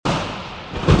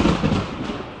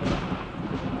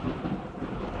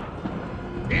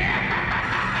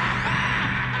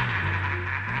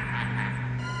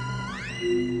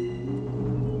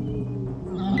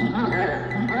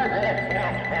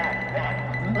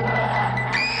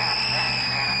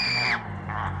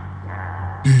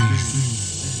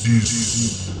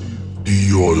This The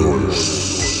Otherz.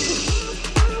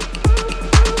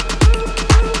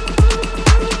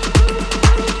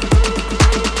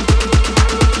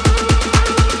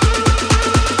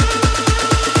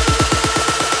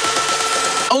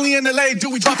 Only in LA do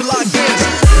we drop it like this.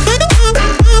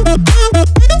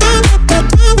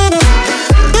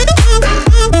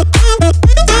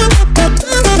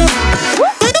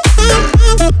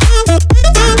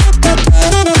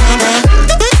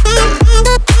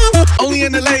 Only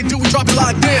in LA do we drop it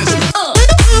like this.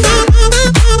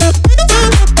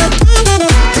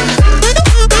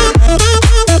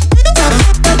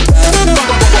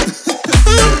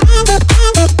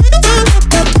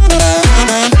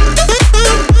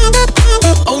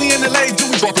 Only in LA do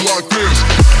we drop it like this.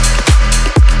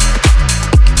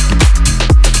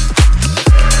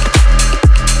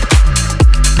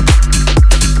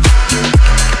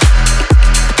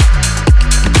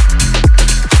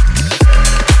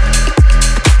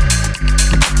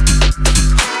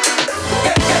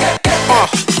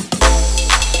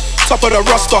 Top of the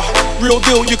roster, real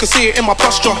deal, you can see it in my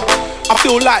posture. I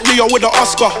feel like Leo with the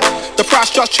Oscar. The price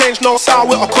just changed, no sound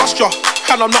with a cost ya.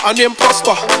 And I'm not an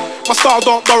imposter. My style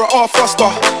don't borrow or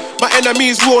foster. My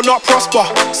enemies will not prosper.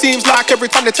 Seems like every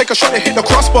time they take a shot they hit the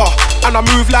crossbar. And I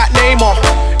move like Neymar.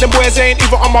 Them boys ain't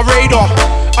even on my radar.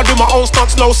 I do my own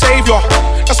stunts, no savior.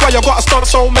 That's why I got a stunt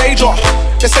so major.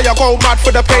 They say I go mad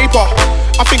for the paper.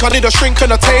 I think I need a shrink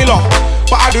and a tailor,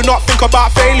 but I do not think about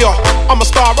failure. I'm a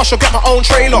star, I should get my own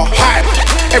trailer. Hype,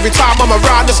 every time I'm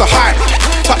around it's a hype.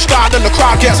 Touchdown and the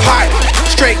crowd gets hype.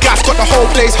 Straight gas, got the whole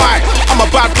place hype. I'm a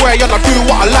bad boy and I do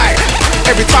what I like.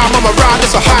 Every time I'm around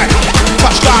it's a hype.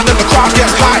 Touchdown and the crowd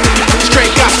gets hype.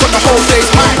 Straight gas, got the whole place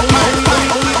hype.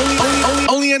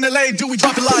 Only in LA do we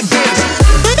drop it like this.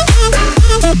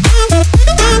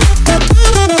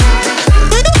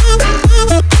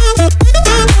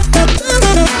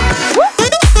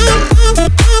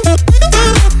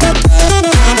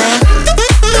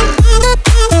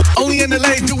 Only in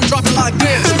LA do we drop it like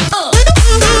this.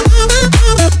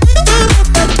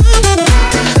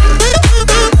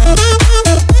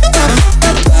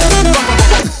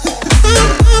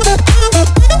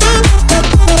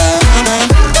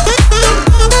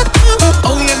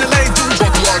 Only in LA do we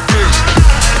drop it like this.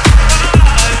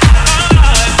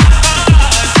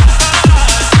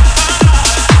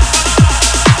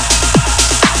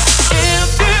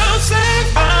 If you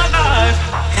save my life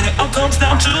and it all comes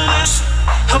down to this,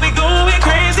 I'll be going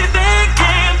crazy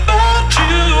thinking about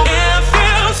you. If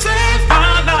you save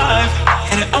my life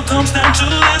and it all comes down to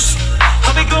this,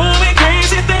 I'll be going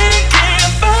crazy thinking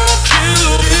about you.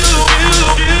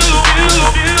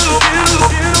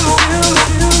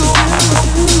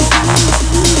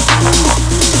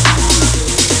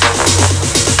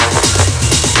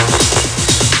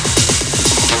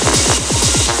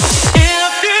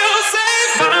 If you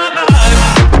save my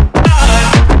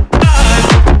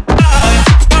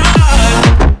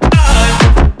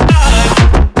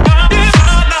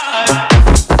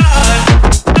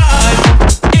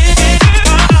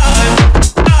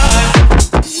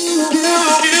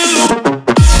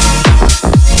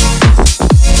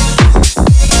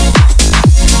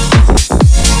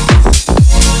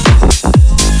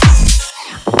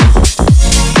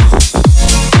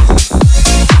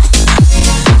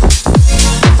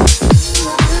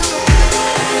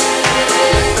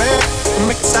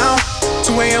Make it sound,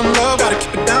 2 a.m. love, gotta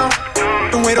keep it down.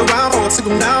 Don't wait around for a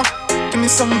signal now. Give me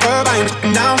some verb, I ain't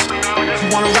looking down. You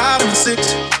wanna ride in the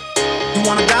 6, you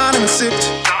wanna dine in the 6.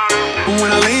 But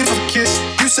when I lean for the kiss,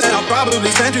 you said I'll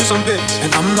probably send you some bits.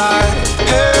 And I'm like,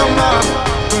 hell no,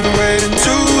 been waiting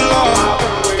too long.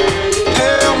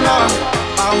 Hell no,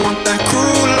 I want that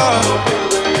cruel love.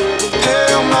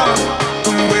 Hell no,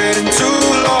 been waiting too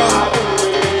long.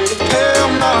 Hell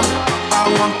no, I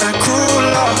want that cruel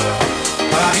love.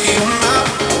 Body on my,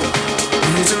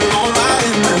 losing all my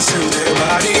innocence.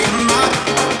 Body on my,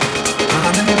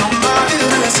 finding all my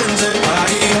innocence.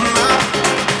 Body on my,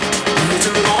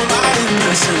 losing all my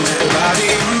innocence. Body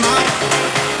on my,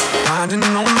 finding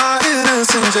all my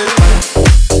innocence.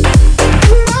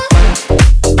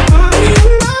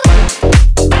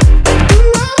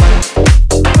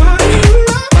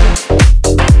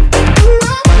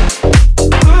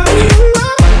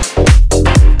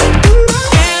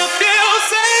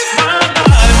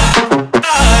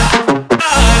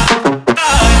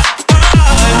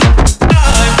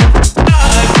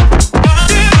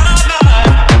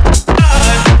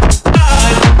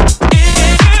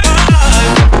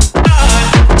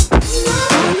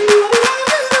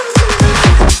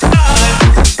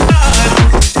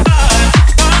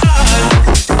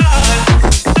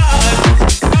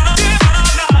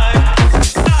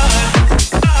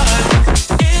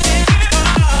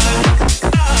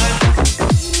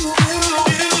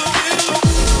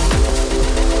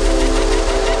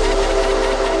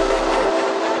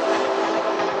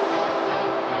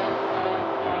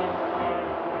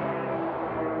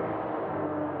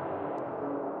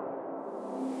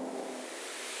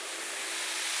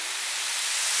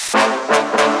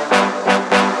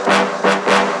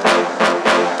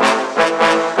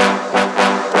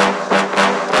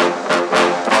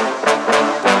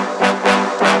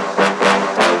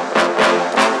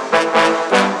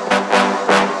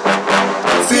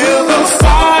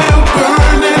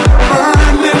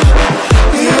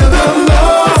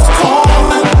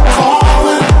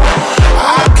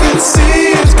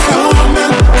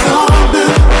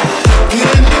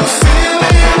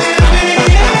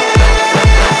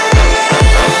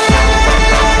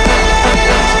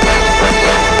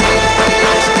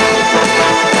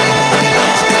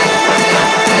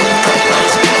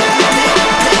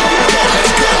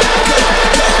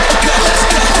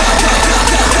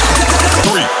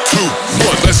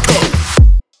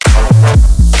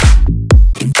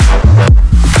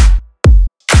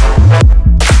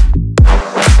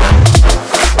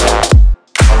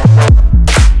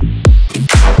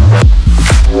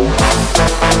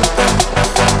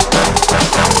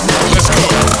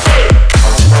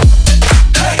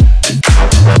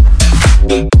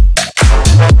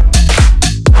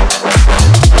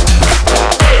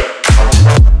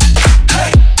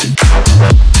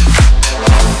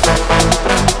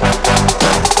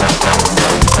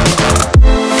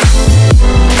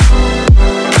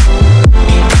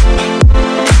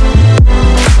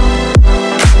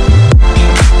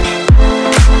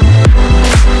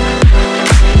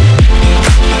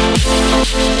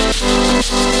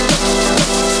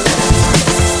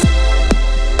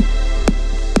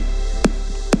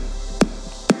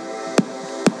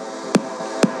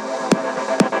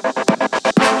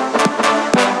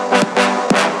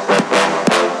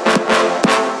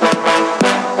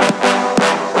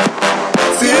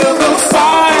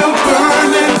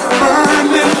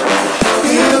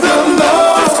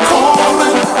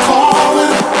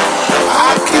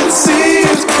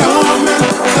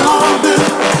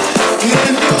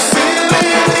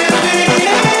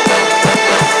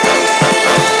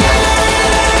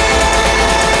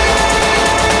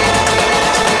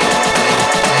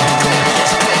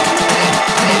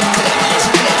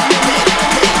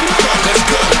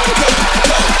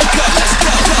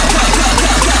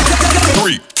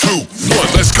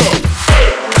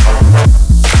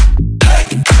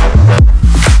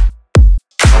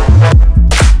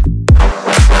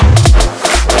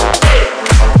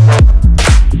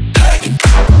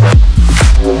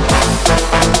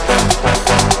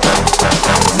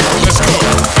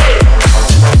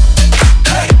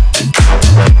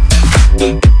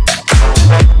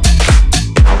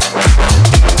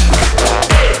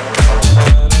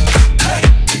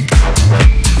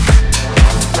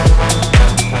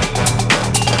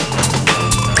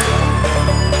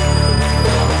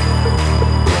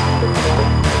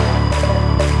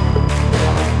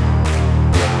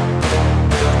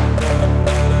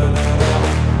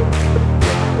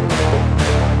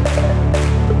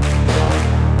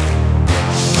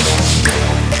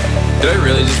 Did I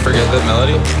really just forget that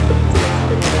melody?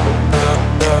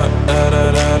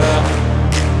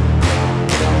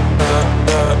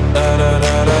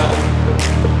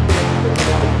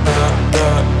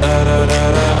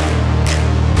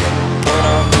 When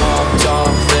I popped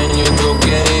off, then you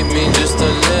gave me just a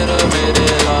little bit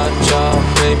of hot job.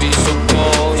 Baby, so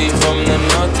cold, he from the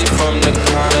north, he from the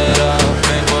Canada.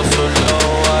 Bank was so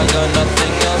low, I got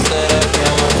nothing else that I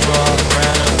can withdraw.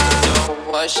 Ran up the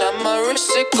door, I shot my wrist,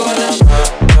 it gonna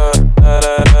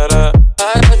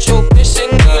I got your bitch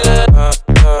singing like I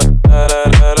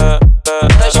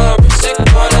shot my wrist, it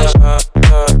gonna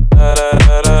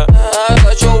I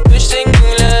got your bitch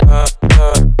singing like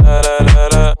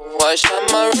I shot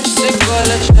my wrist, it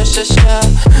gonna sha sha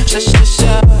sha sha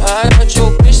sha. I got your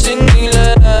bitch singing la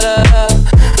la la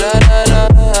la la la.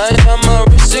 I shot my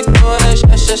wrist, it gonna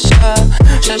sha sha sha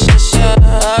sha sha sha.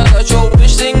 I got your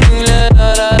bitch singing la la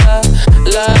la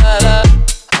la la.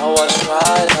 I was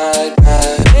right like that.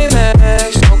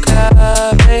 Amex, no cap,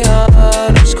 they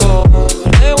underscore,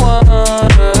 they wonder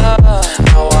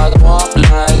how I walk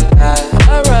like that.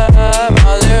 I rap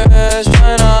my lyrics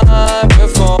when I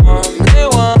perform, they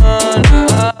wonder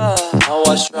how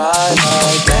I try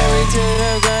like married to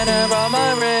the grind and brought my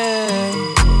ring.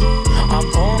 I'm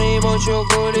phony but you're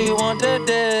good, you want the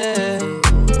day.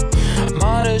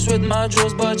 Modest with my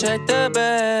jewels but check the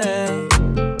bag.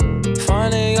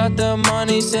 Finally got the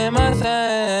money, say my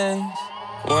thanks.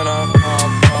 When I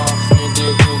pop off,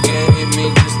 you gave me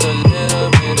just a little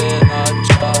bit of hot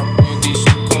job. You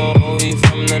so cold, he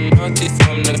from the north, he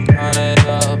from the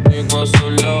Canada. You go so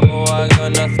low, I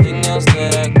got nothing else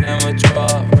that I can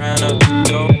withdraw. Ran up the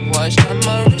door, I shot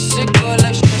my wrist, it go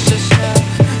like sha sha sha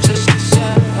sha sha sha.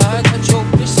 I got your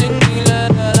bitch singing la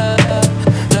la la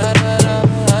la la la.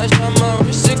 I shot my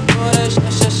wrist, it go like sha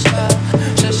sha sha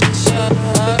sha sha sha.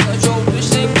 I got your bitch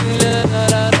singing la la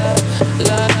la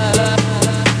la la la.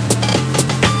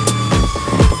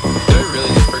 Did I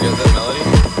really just forget that melody?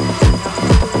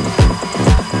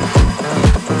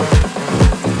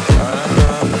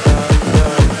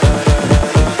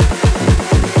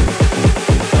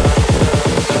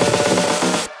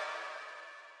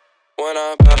 When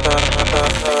I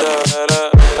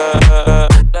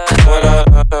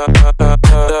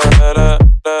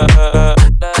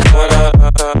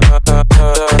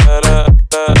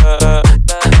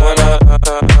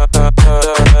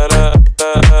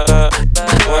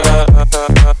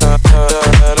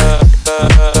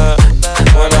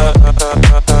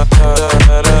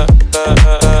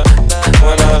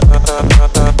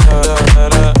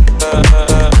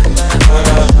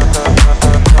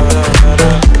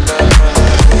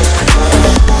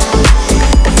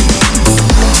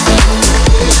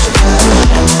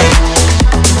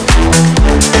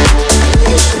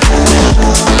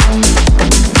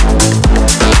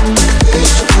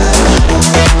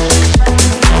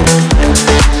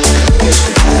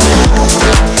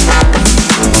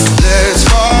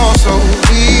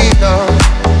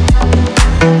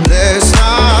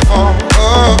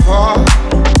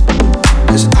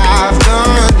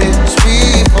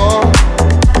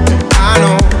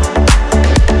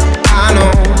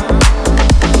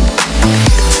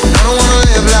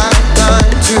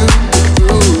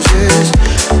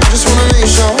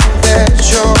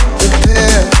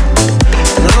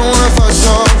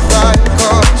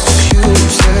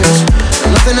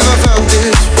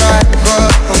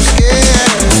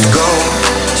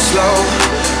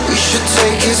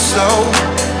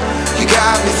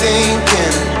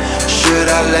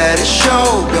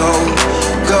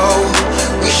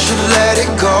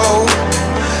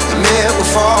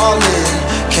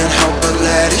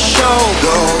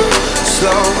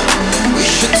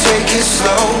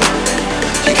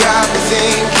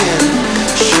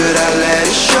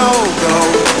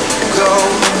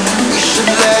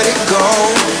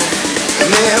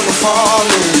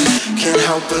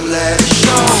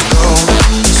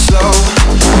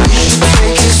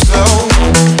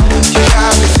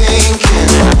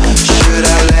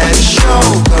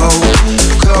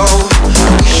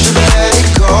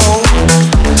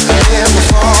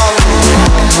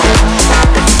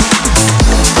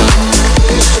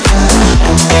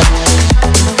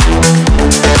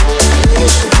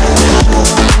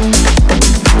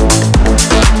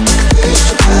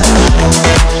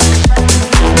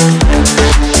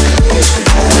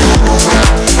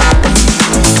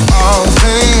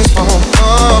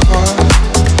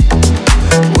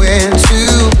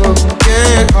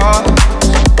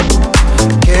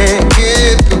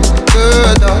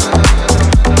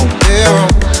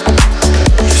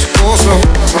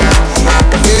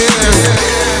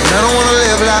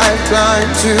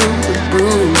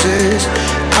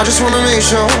I just wanna make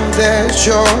sure that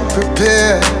you're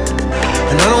prepared.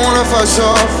 And I don't wanna fuss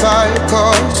or fight,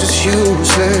 cause it's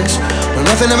useless. No,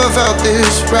 nothing ever felt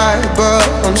this right, but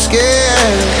I'm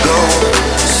scared. Go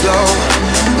slow,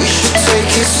 we should take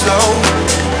it slow.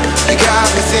 You got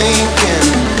me thinking,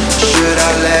 should I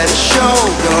let it show?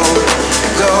 Go,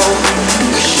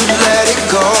 we should let it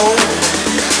go.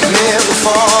 Never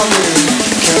falling,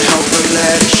 can't help but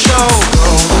let it show.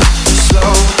 Go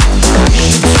slow, we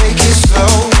should take it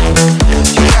slow.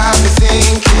 You got me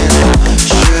thinking,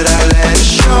 should I let it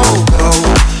show? Go,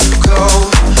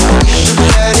 we should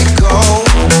let it go.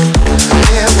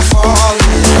 Never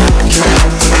falling, can't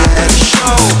help but let it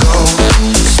show. Go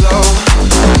slow,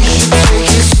 we should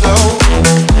take it slow.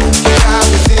 You got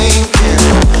me thinking,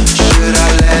 should I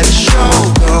let it show?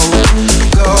 Go,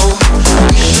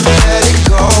 we should let it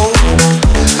go.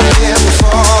 Never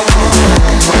falling.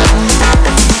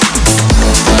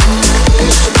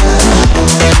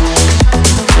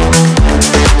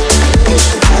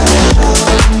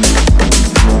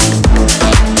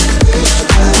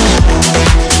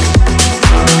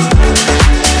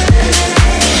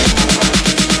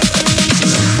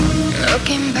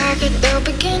 Looking back at the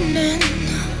beginning,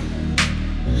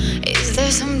 is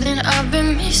there something I've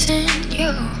been missing?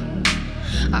 You,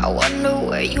 I wonder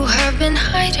where you have been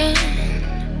hiding,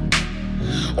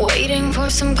 waiting for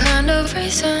some kind of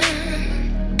reason.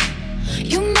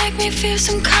 You make me feel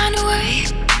some kind of way.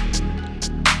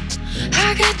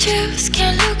 I got chills,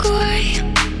 can't look away.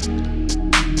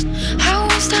 I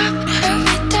won't stop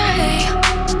every day.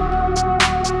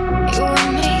 You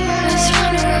and me, let's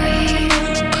run away.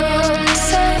 Come and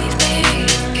save me.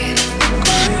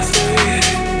 Come and save me.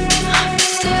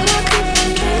 Still I keep on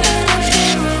dreaming of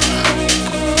you.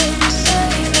 Come and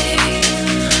save me.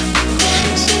 Come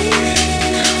and save me.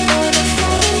 Wanna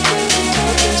fall into the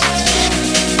darkness.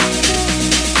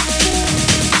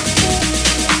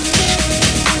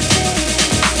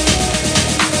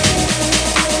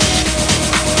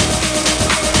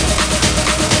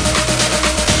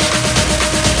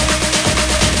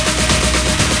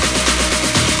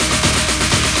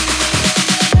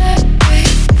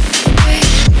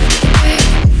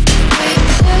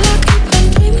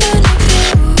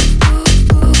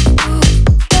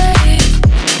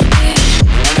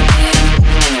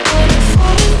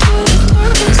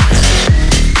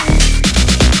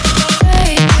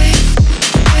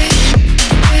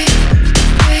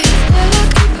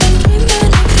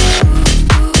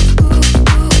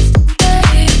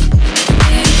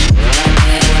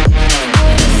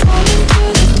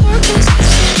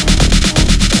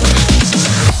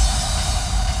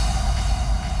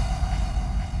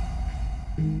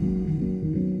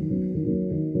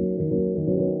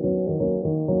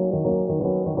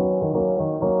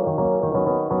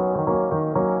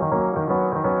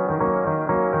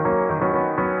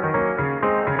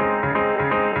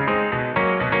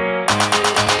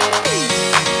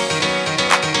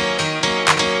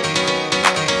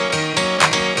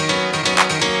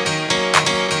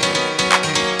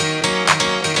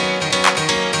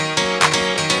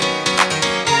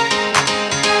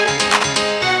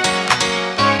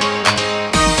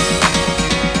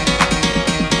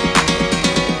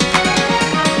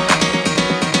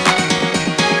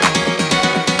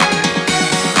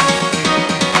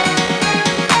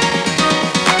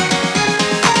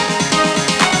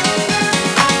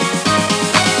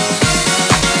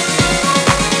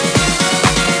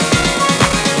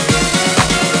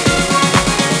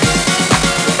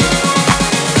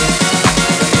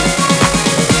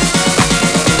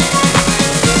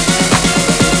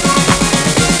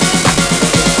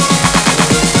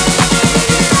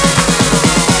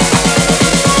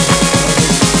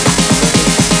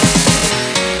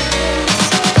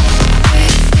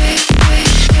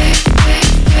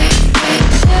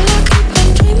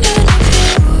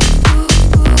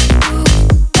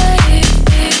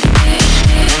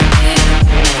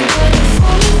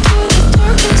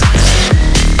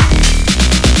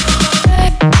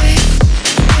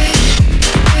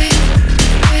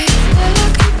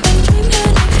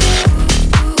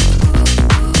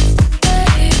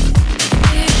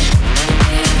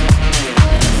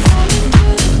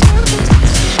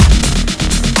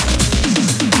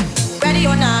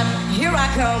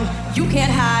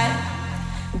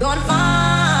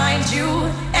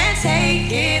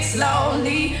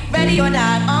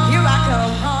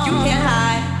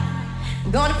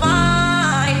 Gonna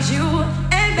find you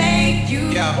and make you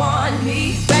want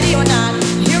me. Ready or not,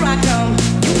 here I come.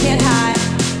 You can't hide.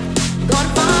 Gonna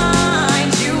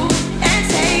find you and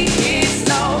take it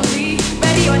slowly.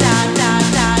 Ready or not, not,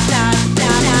 not, not,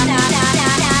 not, not, not, not,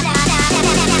 not, not, not, not,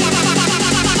 not,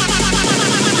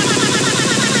 not, not.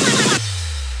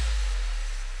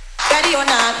 or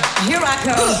not, here I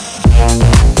come.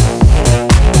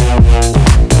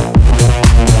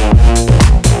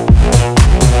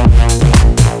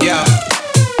 Yeah.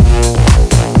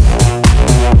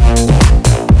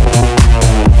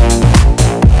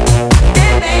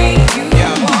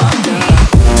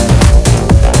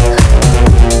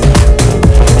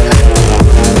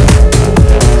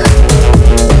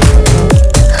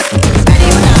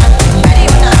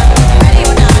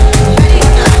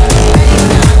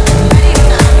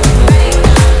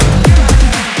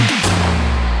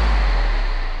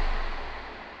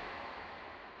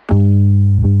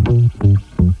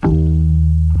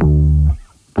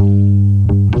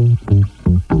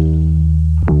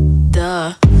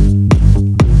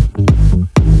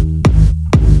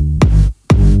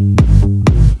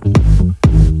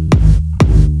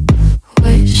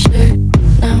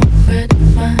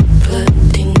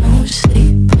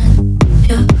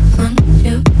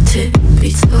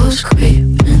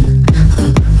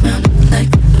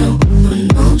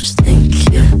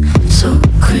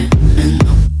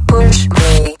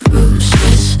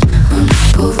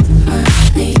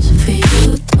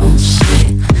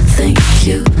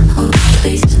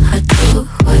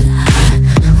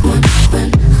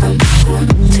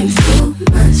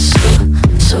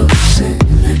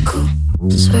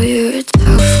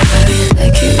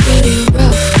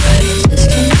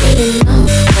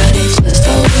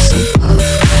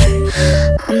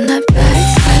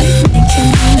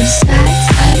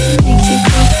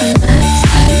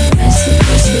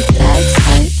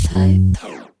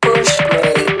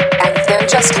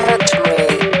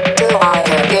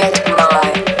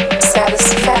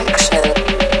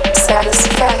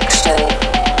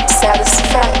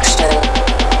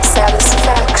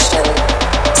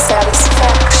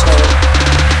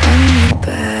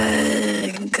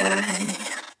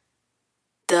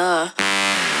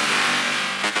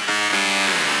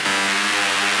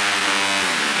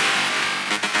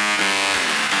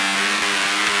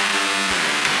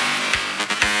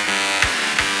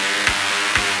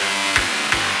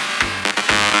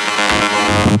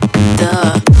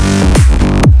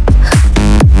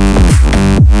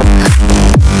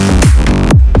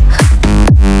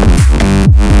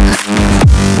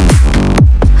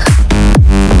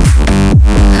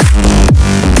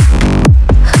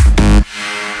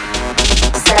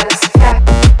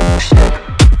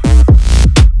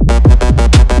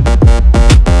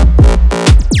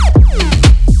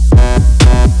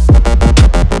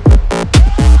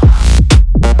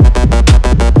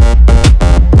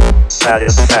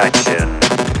 Satisfaction.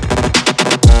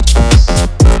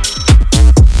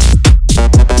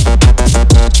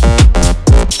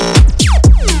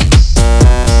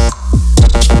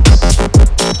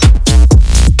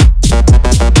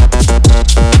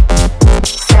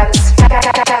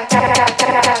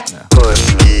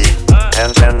 Push me,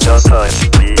 and then just touch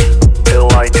me,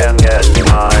 till I can get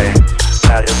my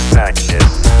satisfaction.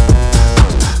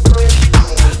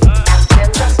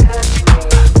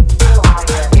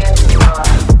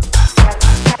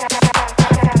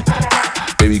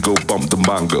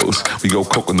 Bongos. We go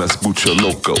coconuts, mucho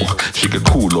loco. Shake a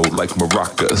culo like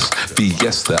maracas.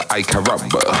 Fiesta, ay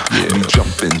caramba. Yeah. We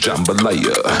jumpin'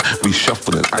 jambalaya. We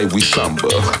shufflin', ay we samba.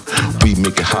 We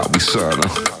make it hot, we sauna.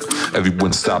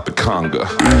 Everyone stop the conga.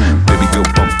 Baby, go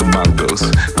bump the mangos.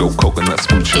 Go coconuts,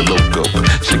 mucho loco.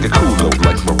 Shake a culo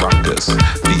like maracas.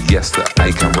 Fiesta,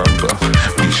 ay caramba.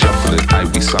 We shufflin', ay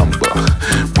we samba.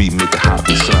 We make it hot,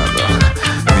 we sauna.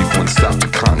 Everyone stop the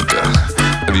conga.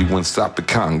 Everyone stop the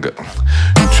conga.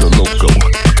 Mucho loco,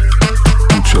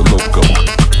 mucho loco,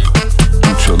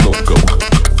 mucho loco,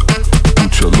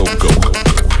 mucho loco,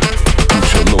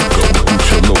 mucho loco,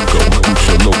 mucho loco,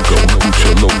 mucho loco,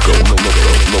 mucho loco, loco,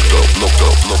 loco, loco,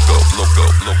 loco, loco,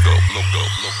 loco,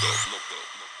 loco.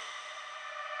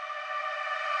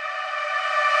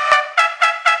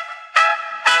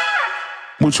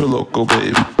 Mucho loco,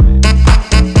 baby.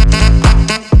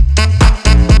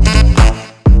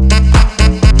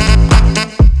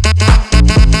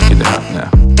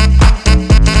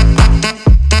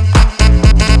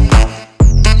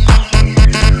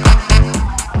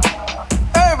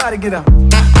 Get up.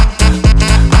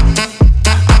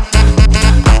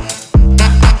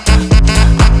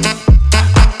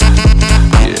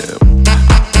 Yeah.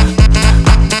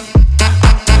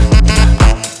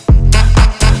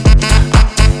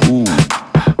 Ooh.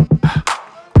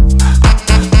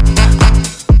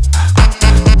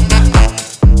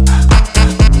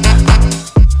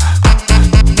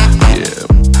 Yeah.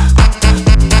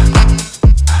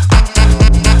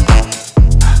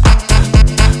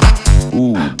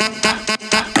 Ooh.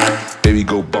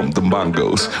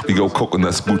 bongos. We go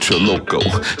coconuts, mucho loco.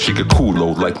 She get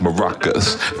culo like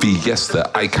maracas. Fiesta,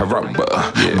 ay caramba.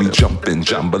 We jumpin'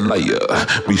 jambalaya.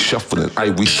 We shufflin',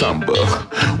 ay we samba.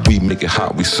 We make it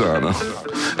hot, we sauna.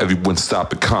 Everyone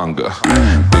stop at conga.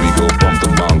 Baby go bump the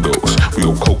bongos. We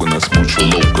go coconuts, mucho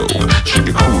loco. She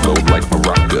get culo like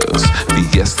maracas.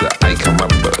 Fiesta, ay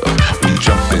caramba. We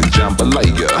jumpin'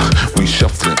 jambalaya. We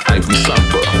shufflin', ay we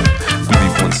samba.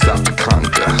 Everyone stop at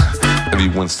conga.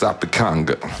 Everyone stop at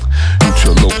conga.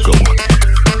 Mucho loco.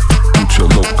 Mucho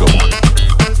loco.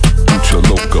 Mucho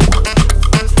loco.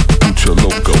 Mucho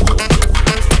loco.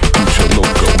 Mucho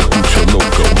loco. Mucho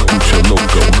loco. Mucho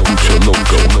loco. Mucho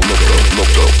loco. Loco.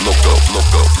 Loco. Loco.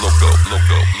 Loco. Loco.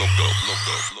 Loco. Loco.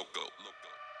 Loco.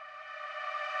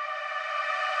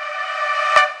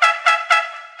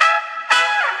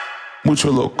 Mucho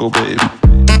loco, baby.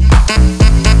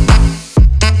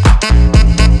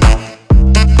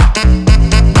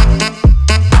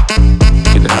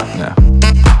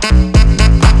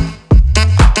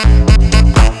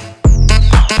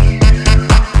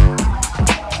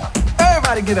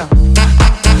 Get up.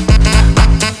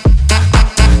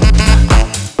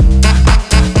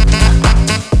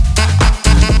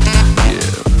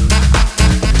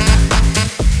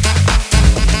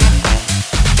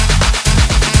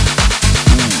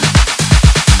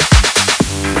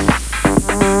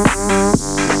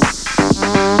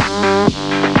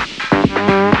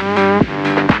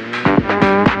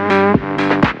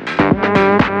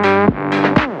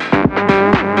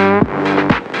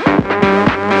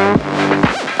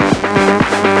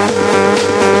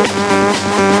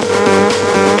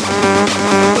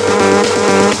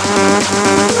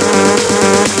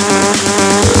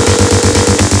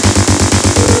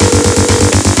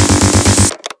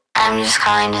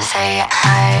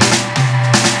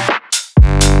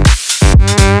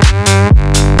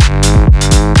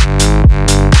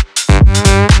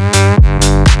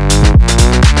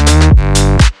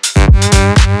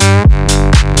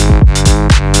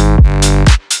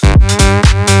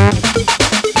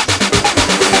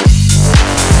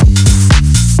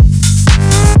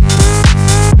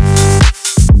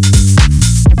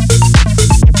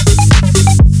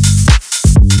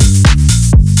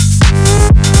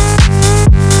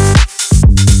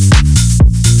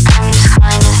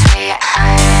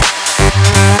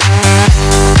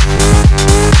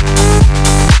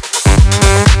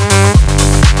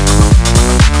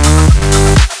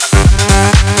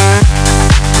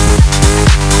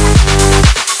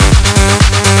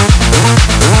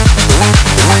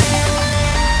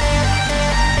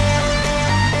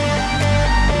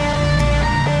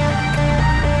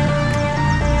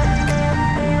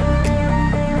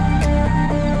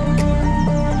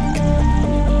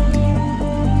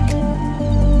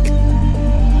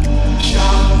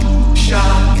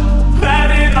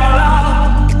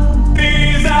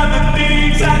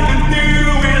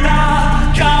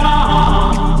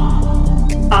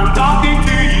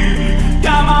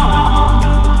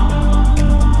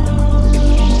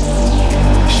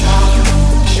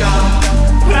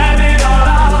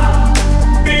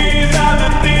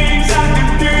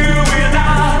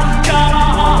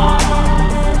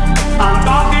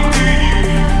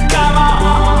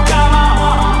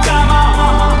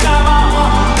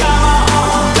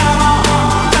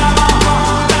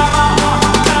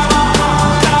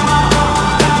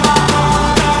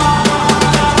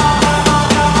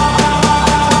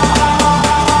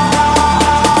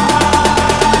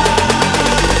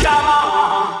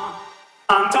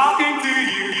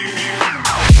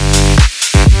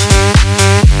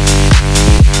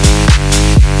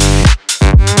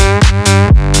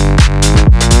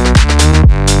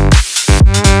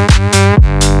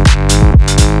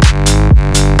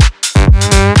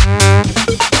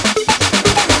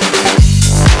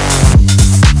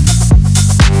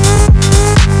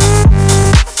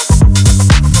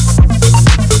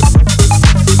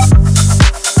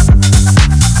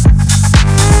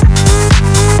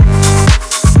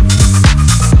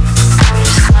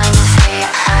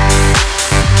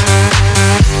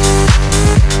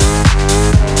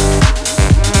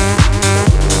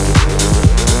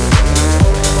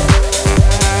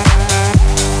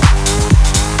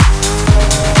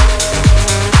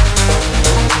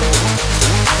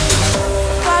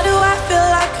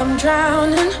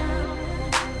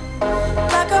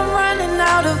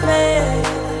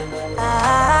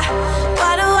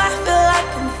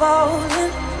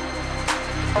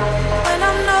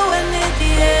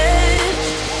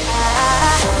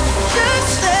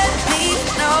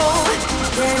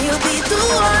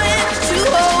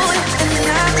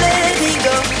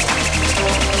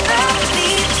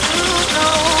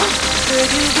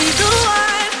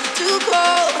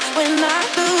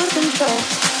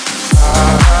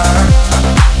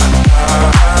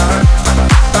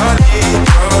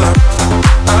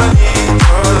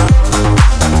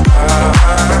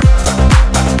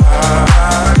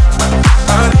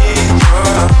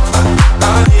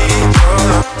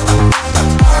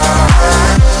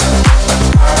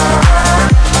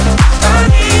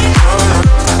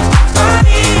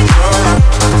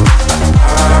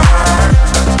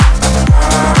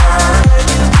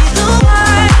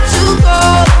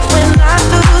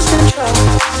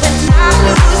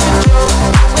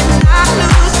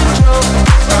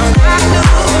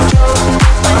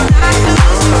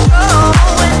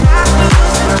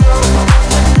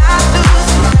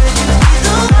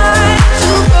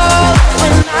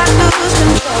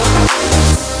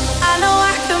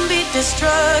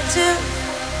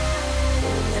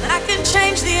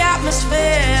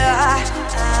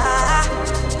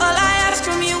 All I ask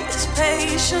from you is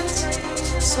patience,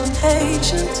 some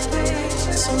patience,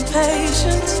 some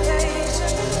patience.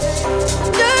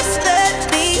 Just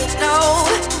let me know,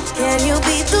 can you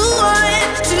be the one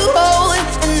to hold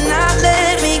and not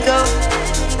let me go?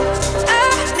 I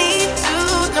need to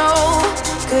know,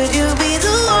 could you be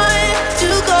the one to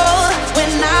go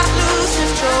when I lose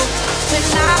control? When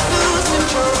I lose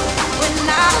control, when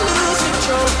I lose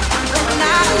control, when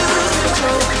I lose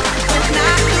control, when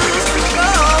I lose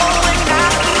control, when I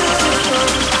lose control,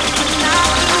 when I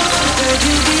lose control. Could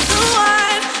you be the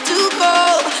one to go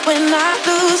when I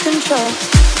lose control?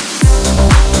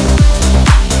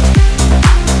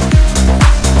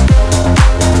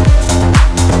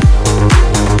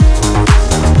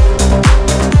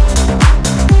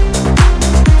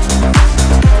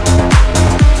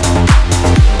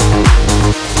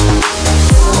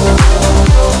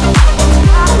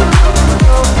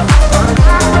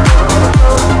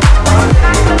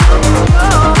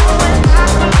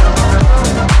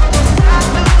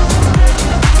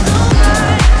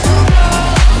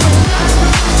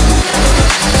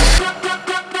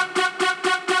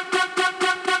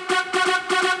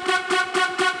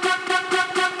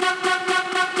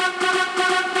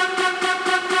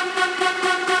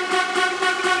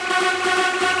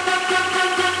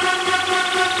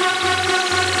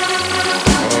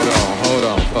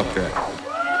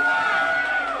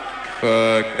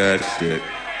 Fuck that shit.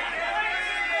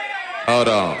 Hold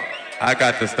on. I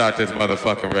got to start this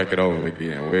motherfucking record over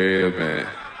again. Wait a minute.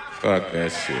 Fuck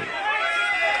that shit.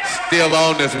 Still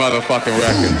on this motherfucking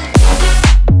record.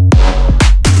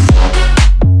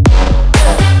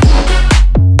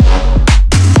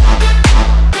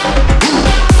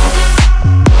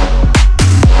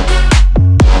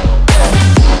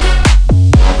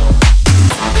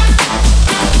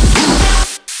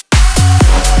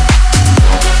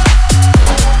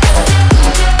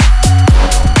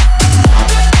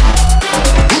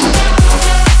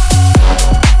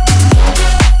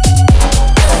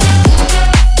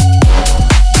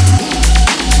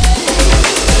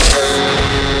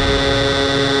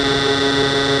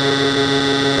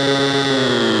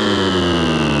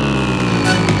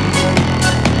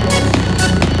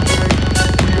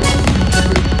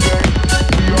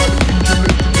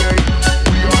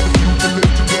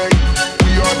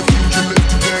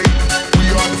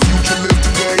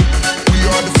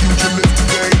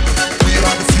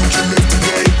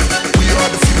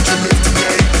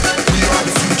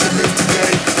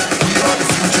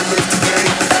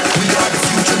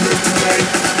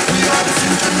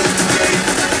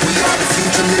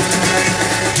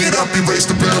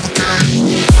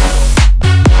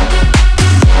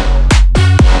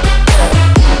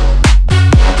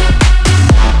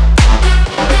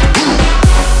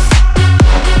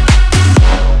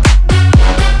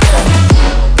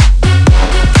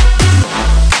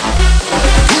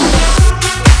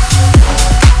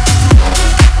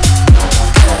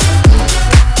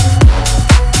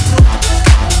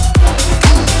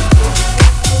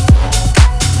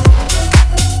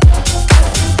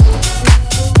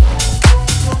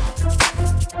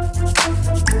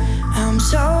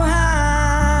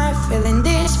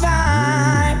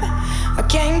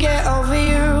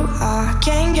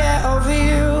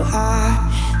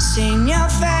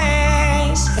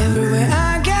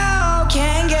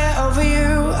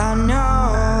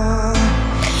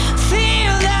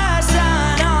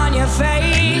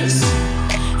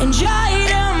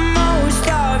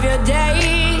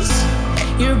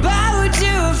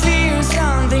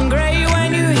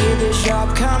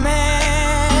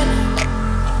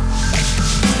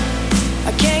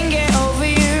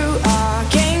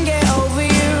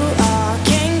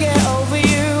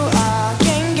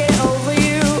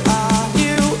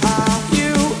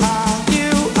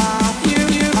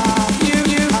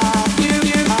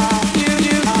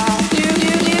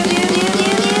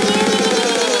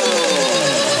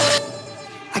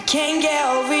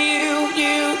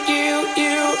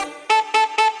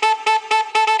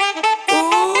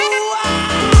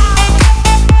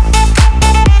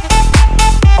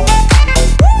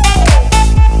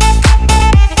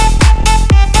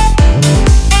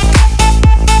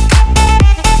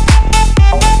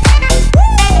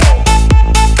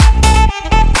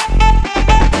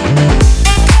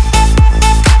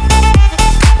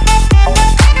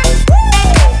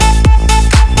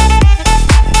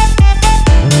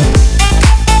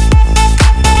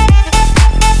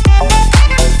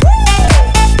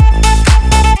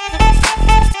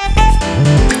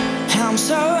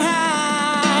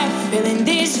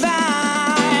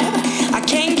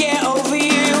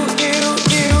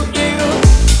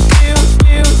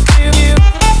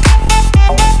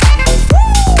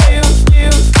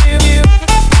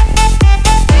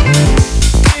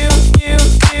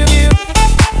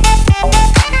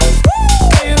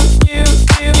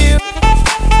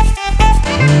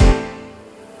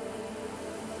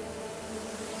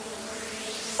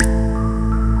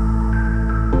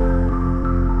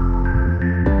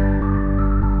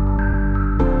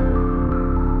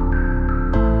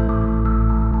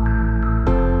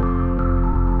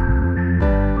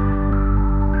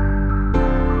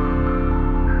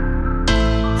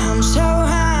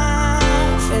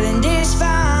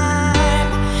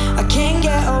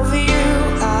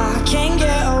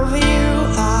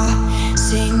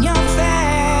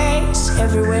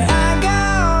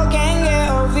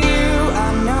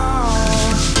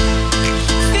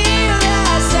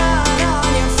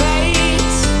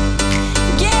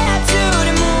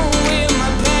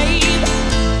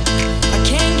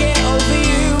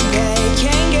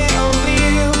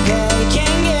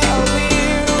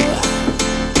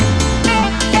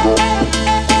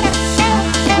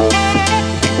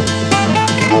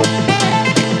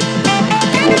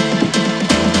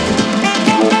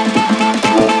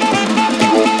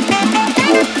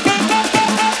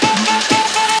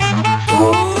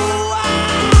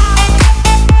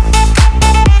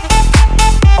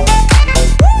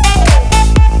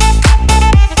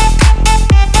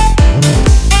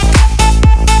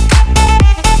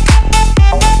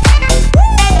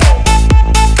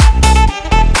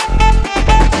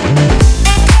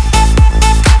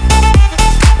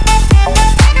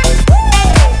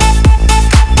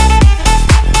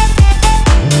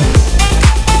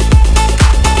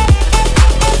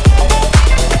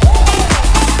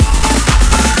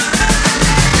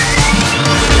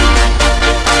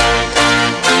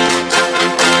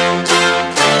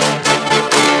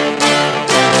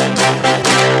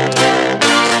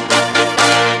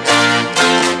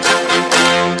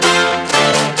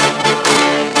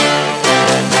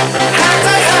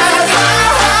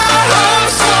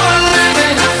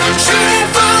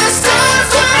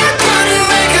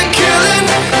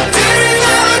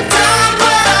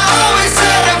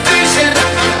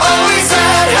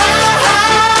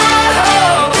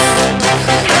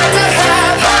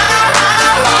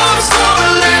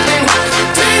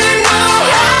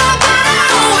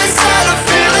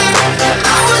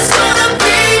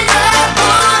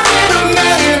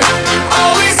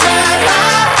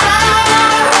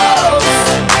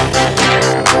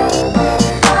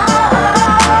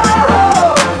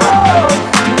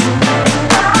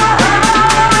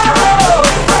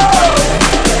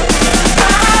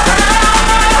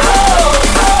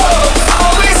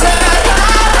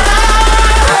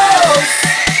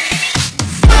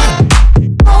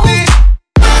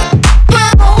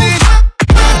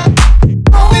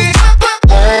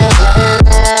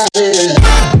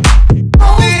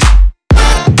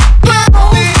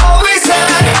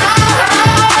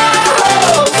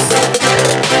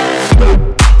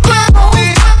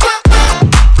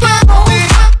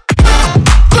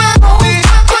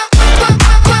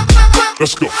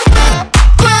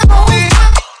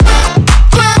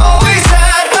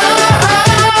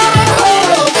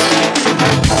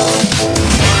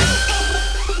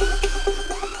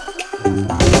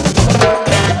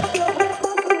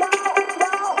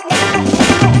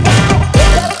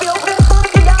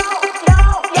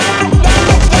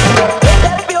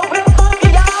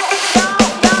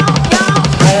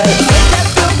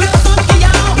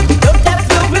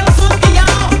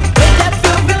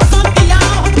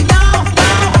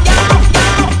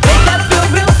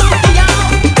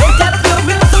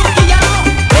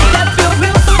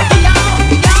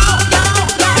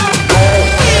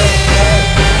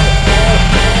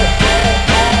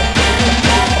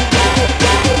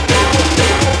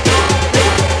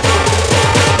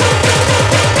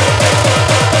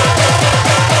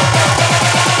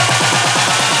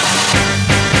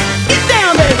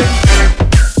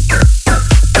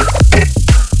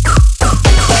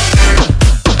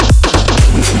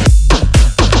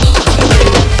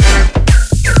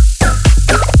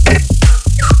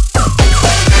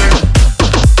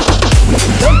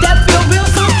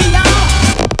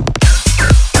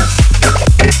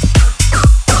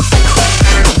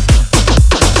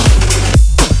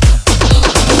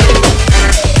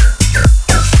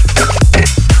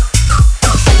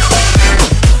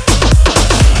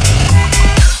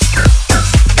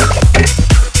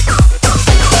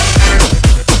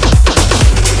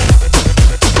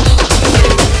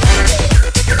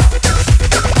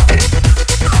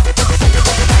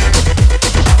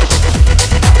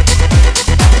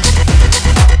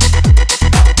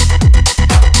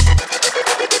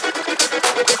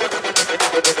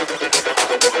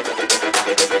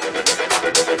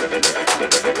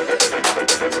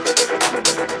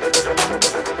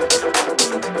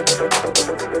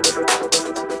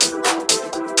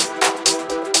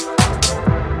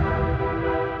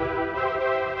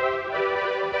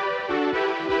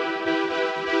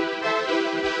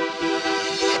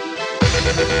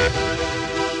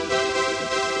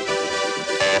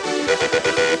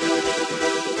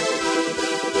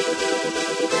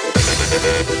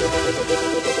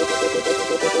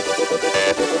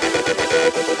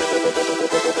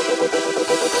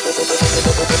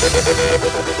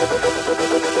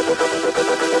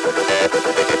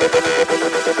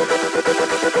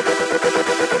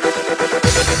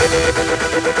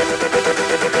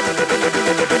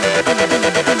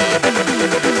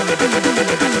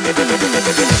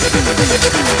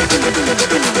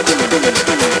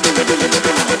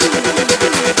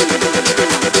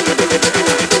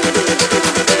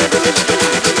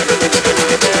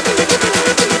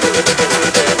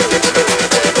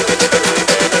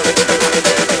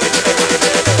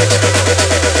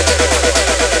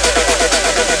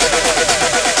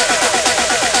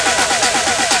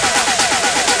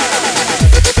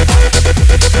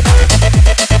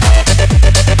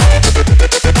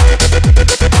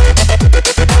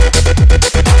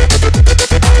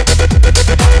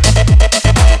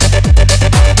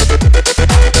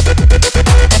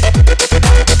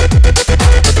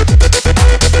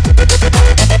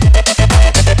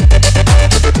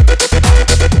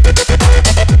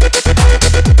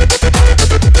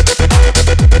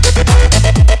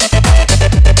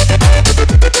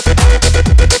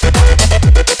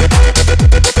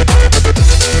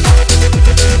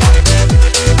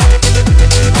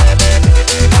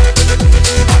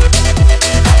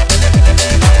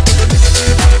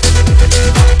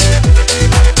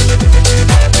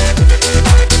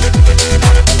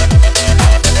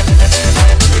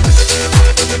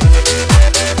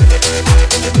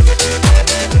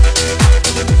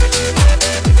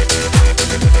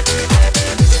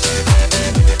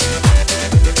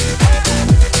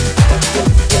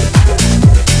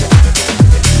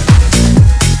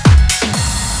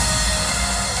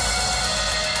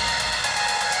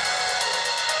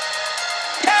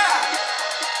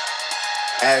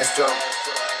 Astro.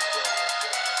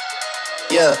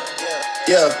 Yeah,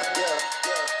 yeah.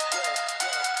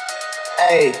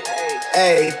 Hey,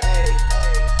 hey.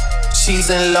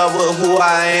 She's in love with who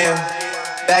I am.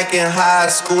 Back in high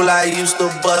school, I used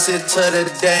to bust it to the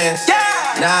dance.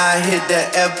 Now I hit the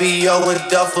FBO with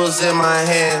duffels in my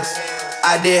hands.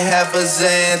 I did half a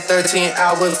Zan, 13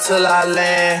 hours till I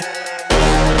land.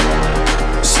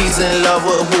 She's in love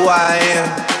with who I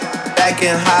am. Back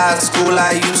in high school,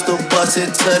 I used to bust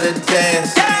it to the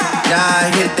dance. Now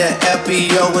I hit the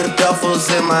FBO with duffels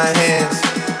in my hands.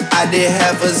 I did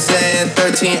half a Zan,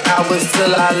 13 hours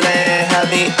till I land. Had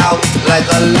me out like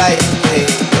a light,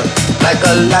 like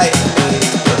a light,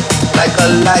 like a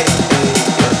light,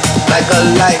 like a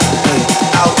light,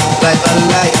 out like a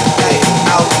light,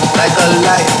 out like a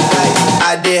light.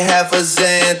 I did half a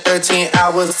Zen, 13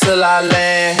 hours till I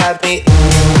land. Had me.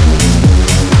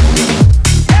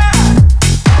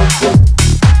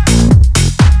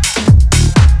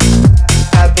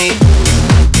 Had me.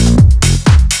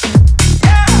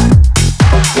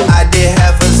 I did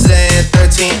half a Zen,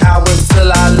 13 hours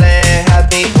till I land. Had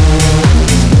me.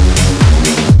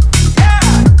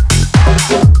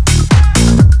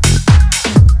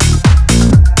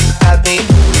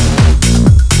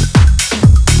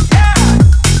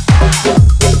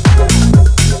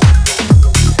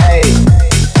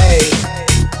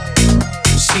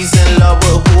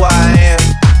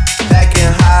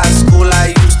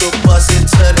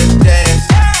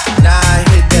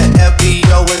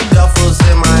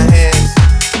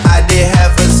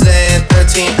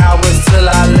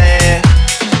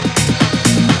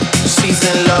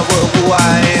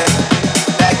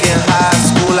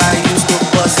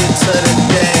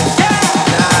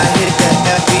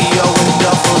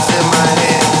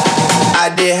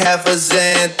 Half a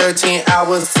Zen, 13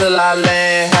 hours till I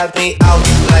land. Had me out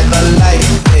like a light,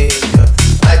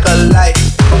 like a light,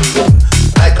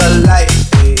 like a light,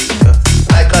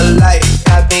 like a light.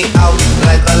 Had me out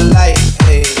like a light,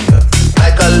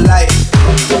 like a light.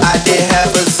 I did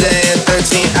half a Zen,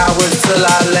 13 hours till I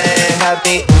land. Had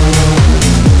me.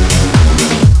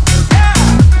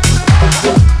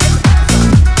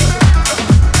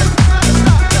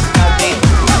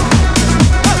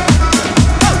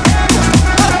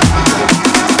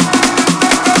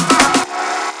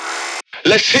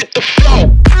 Let's hit the floor.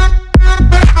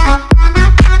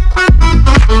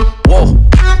 Whoa.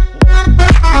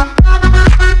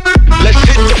 Let's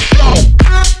hit the floor.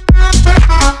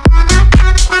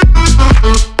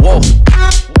 Whoa.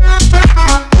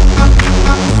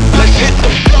 Let's hit the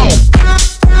floor.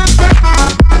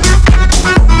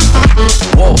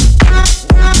 Whoa.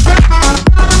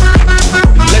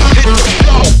 Let's hit the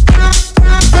floor.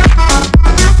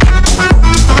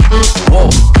 Whoa.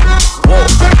 Whoa.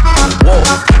 Whoa.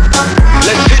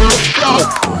 Let's hit the floor.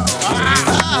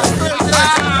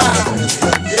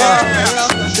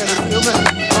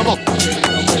 Come on.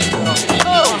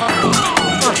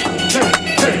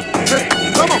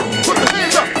 Come on. Put your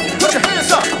hands up. Put your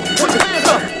hands up. Put your hands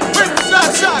up. Bring the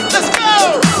side shot. Let's go.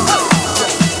 Come on.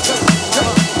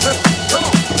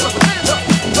 Put your hands up.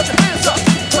 Put your hands up.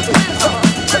 Put your hands up.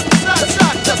 Bring the side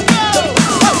shot. Let's go.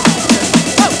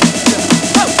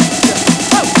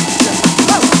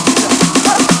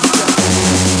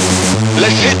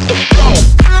 Let's hit the floor.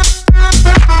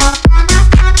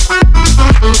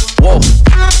 Whoa.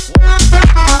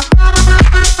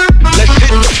 Let's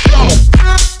hit the floor.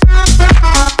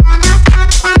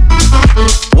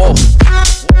 Whoa.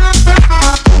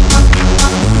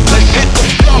 Let's hit the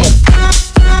floor.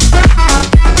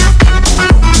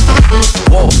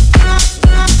 Whoa.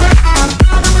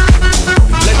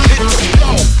 Let's hit the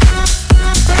floor.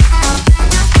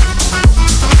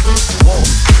 Whoa.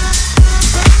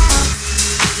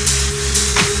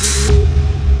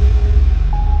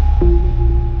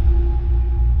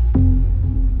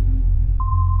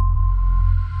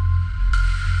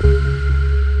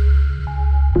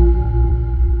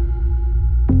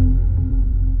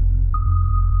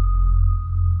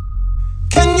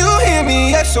 Can you hear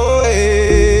me?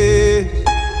 SOS.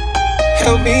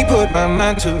 Help me put my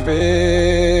mind to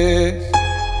rest.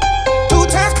 2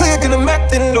 times click and I'm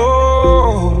acting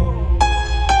low.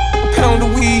 A pound of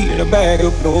weed and a bag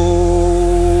of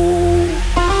blow.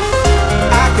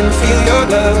 I can feel your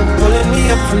love pulling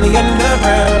me up from the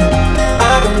underground.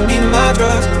 I don't need my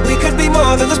drugs. We could be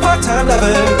more than just part-time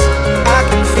lovers. I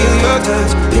can feel your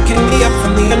touch picking me up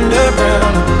from the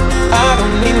underground. I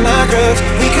don't need my drugs.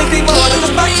 We could be more than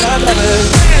just part-time lovers.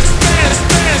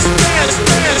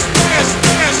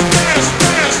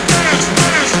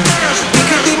 We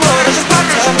could be more than just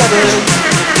part-time lovers.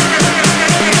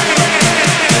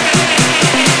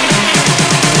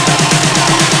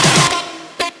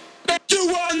 You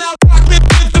wanna rock with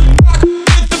the rock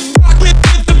with the rock with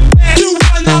the band. You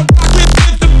wanna rock with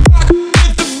the rock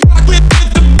with the rock with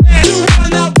the band. You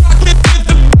wanna rock with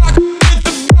the rock with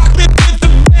the rock with the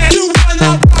band. You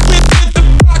wanna rock with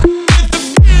the rock with the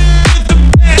band.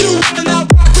 You wanna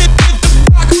rock with the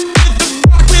rock with the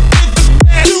rock with the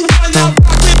band. You wanna rock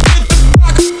with the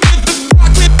rock with the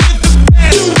rock with the band.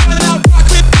 You wanna rock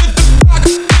with the rock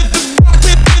with the rock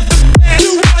with the band.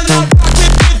 You wanna rock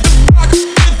with the rock with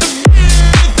the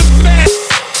band.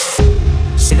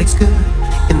 She looks good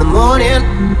in the morning,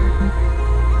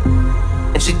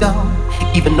 and she don't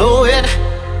even know it.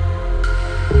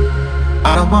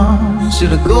 I don't want you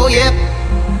to go yet.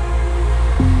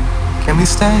 Can we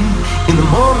stay in the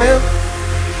moment?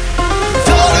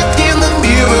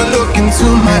 you will look into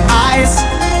my eyes.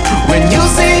 When you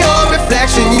see your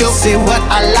reflection, you'll see what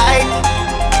I like.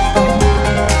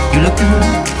 You look good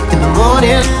in the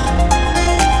morning,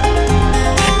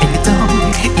 and you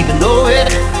don't even know it.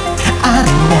 I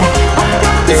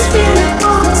got this feeling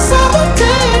on a summer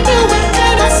day, you and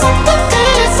then I saw the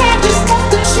dance. I just thought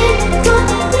that she could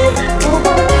be.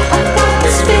 I got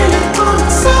this feeling on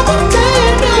a summer day,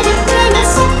 you and then I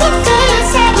saw the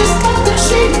dance. I just thought that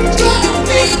she could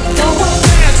be.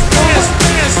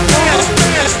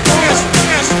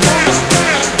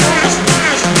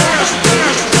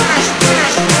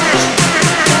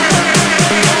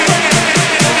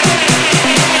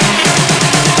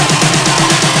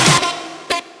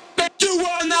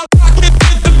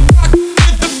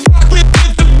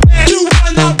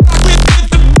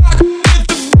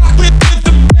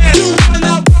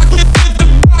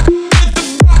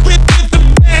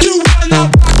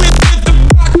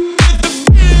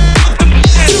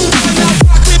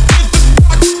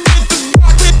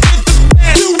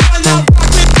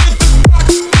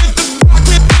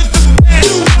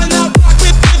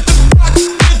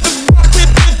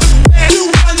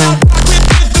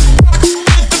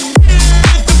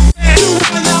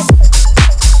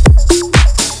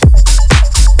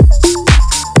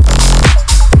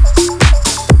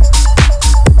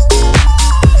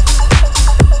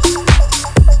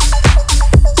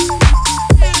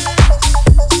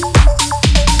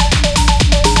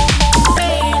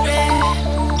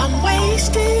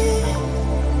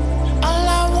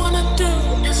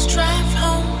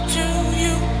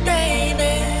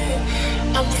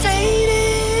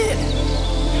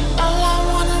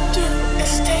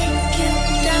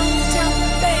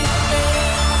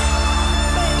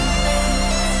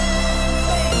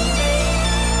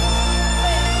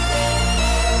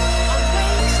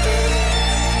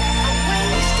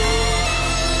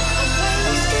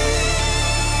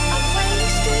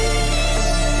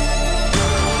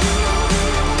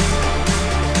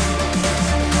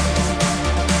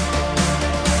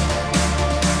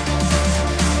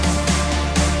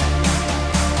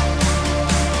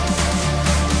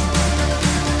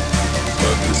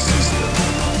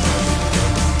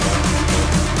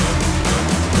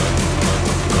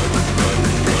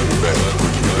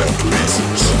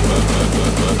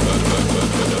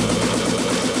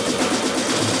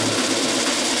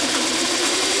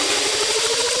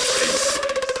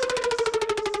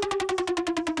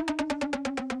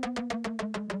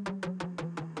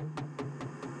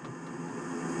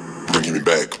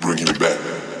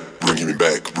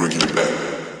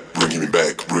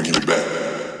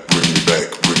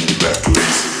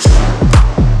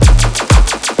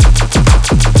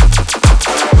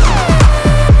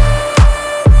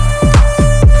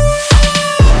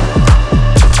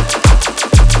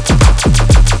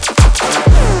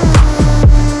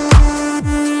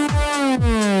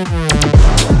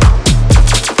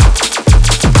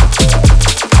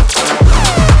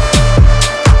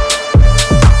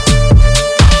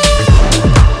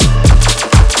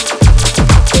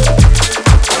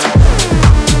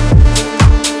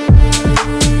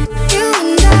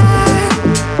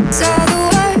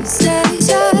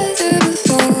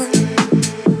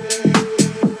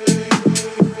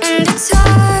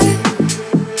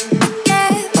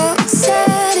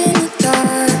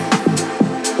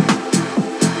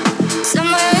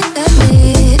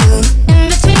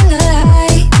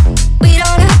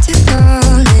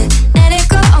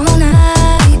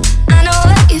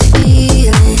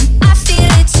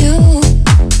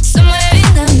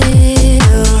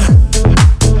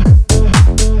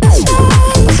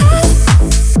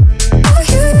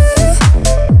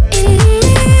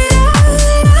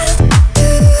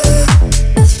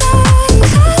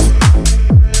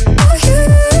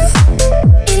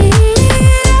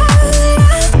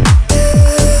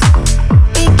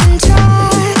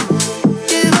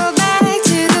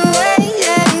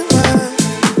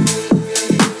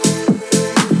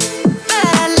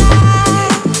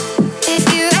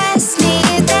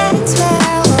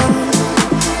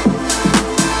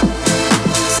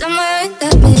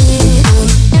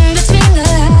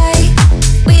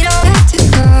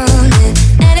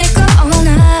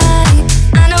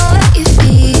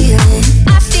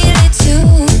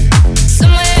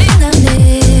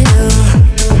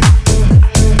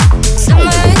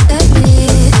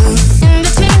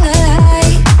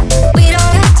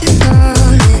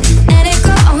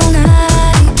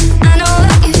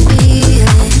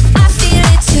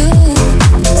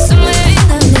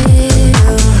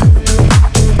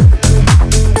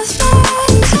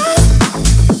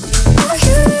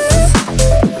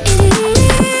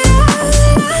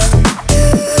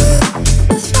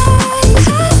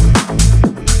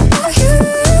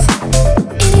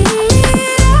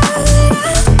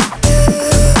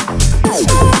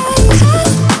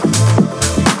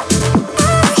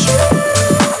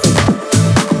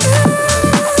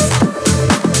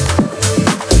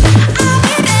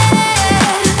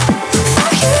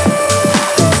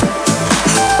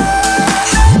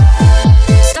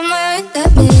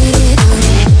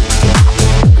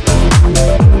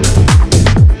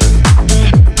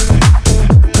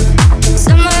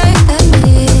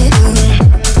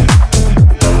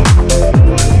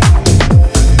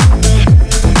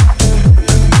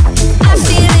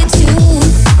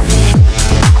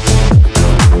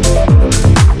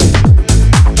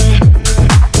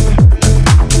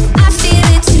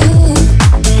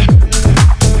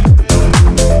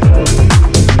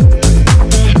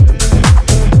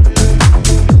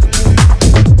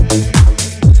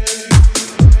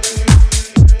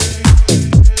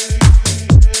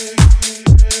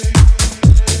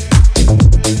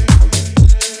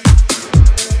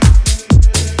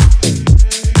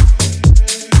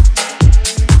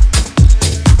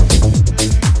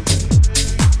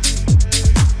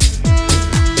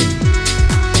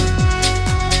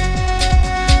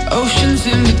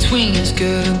 wings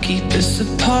couldn't keep us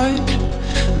apart.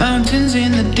 Mountains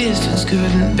in the distance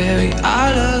couldn't bury our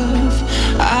love.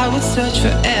 I would search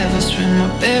forever, swim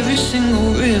up every single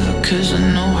river, 'cause I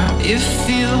know how it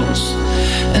feels,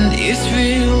 and it's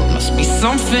real. Must be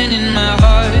something in my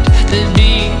heart that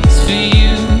beats